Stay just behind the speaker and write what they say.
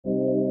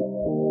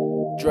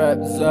Trap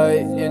site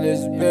in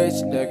this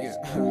bitch, nigga.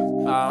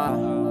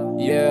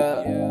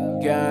 Yeah,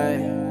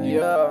 gang,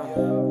 yeah.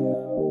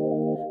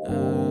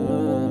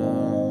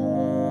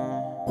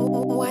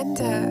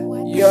 Wonder.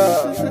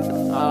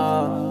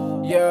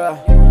 Yeah.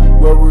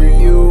 Where were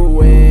you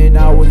when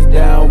I was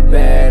down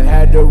bad?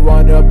 Had to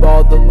run up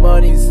all the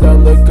money,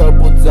 sell a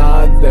couple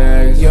dime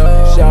bags.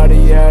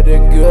 Shawty had a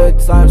good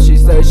time, she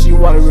said she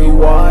wanna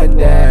rewind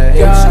that.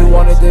 If she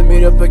wanted to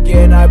meet up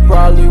again, I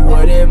probably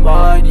wouldn't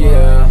mind,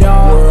 yeah.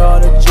 We're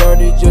on a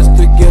journey just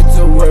to get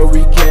to where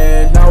we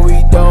can. Now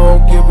we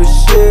don't give a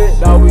shit,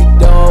 now we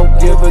don't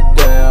give a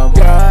damn.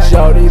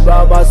 Shawty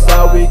by my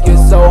side, we get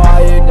so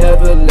high in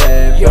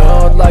NeverLand.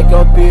 Feeling like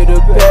I'm Peter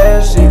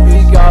Pan, she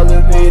be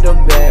calling me the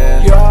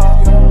man.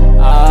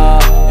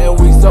 And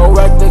we so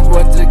reckless,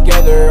 went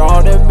together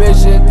on a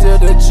mission to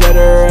the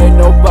cheddar. Ain't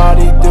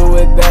nobody do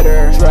it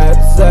better. Trap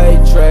say,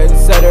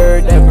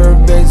 trendsetter, never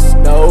miss,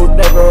 no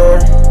never.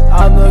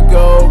 I'm the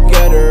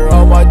go-getter,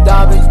 all my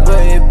diamonds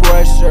putting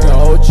pressure.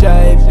 Gold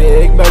chain,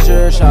 big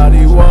measure,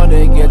 shawty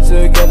wanna get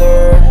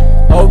together.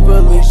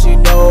 Hopefully she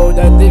know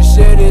that this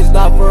shit is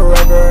not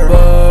forever,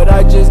 but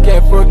I just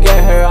can't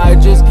forget her. I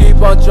just keep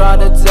on trying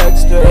to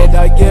text her, and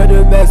I get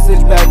a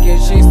message back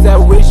and she said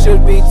we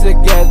should be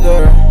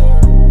together.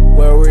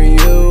 Where were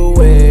you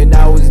when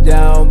I was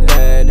down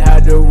bad?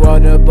 Had to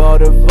run up all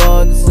the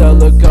funds,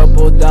 sell a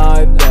couple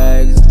dime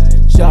bags.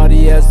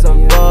 Shawty had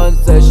some fun,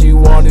 said she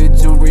wanted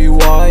to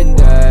rewind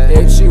that.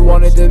 If she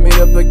wanted to meet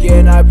up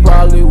again, I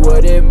probably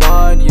wouldn't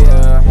mind,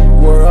 yeah.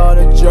 We're on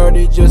a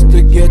journey just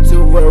to get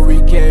to where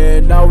we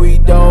can. Now we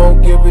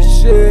don't give a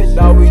shit,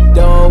 now we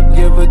don't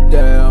give a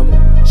damn.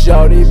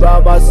 Shawty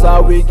by my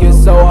side, we get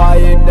so high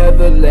in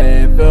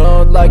NeverLand.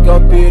 Feeling like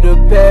I'm Peter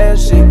Pan,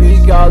 she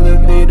be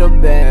calling me the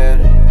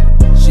man.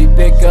 She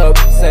pick up,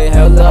 say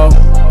hello,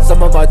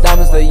 some of my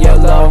diamonds are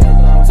yellow.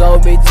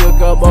 Told me to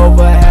come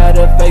over, had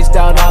her face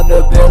down on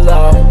the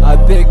pillow. I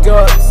pick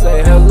up,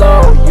 say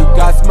hello, you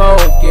got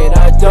smoke and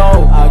I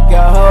don't. I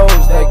got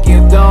hoes that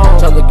give don't.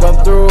 Try to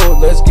come through,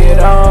 let's get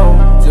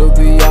on. To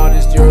be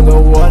honest, you're the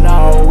one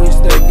I always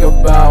think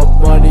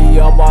about. Money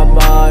on my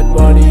mind,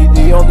 money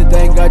the only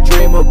thing I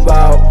dream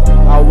about.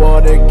 I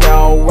wanna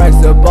count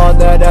racks up on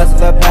that ass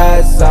as I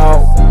pass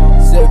out.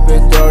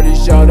 Sipping dirty,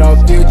 shut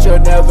up, future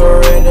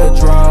never in a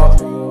drought.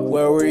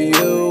 Where were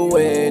you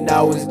when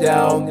I was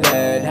down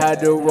bad? Had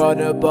to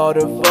run up all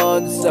the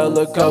funds, sell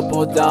a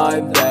couple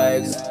dime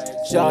bags.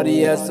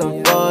 Shawty had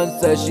some fun,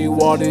 said she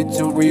wanted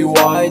to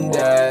rewind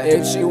that.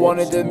 If she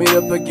wanted to meet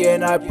up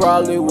again, I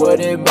probably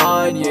wouldn't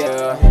mind,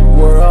 yeah.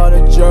 We're on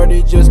a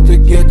journey just to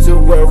get to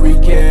where we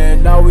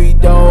can. Now we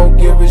don't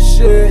give a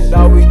shit,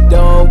 now we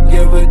don't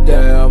give a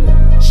damn.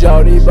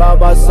 Shawty by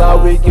my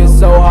side, we get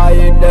so high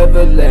in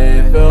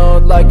NeverLand.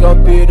 Feeling like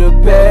I'm Peter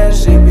Pan,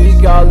 she be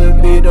calling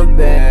me the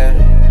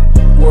man.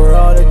 We're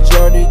on a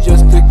journey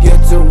just to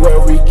get to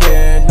where we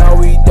can. Now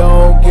we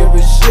don't give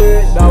a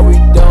shit, now we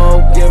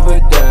don't give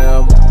a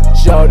damn.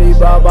 Shawty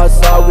by my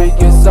side, we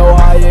get so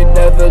high in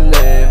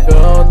NeverLand.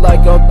 Feeling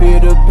like I'm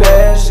Peter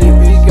Pan, she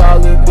be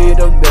calling me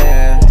the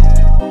man.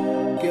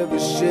 Give a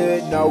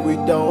shit, now we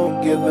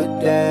don't give a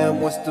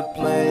damn. What's the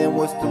plan,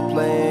 what's the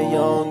plan?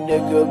 Young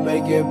nigga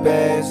making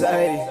bands,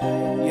 hey,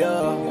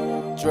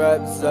 yeah.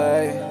 Trap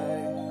say,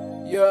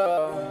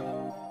 yeah.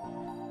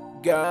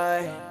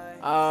 Guy,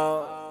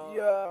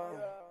 yeah.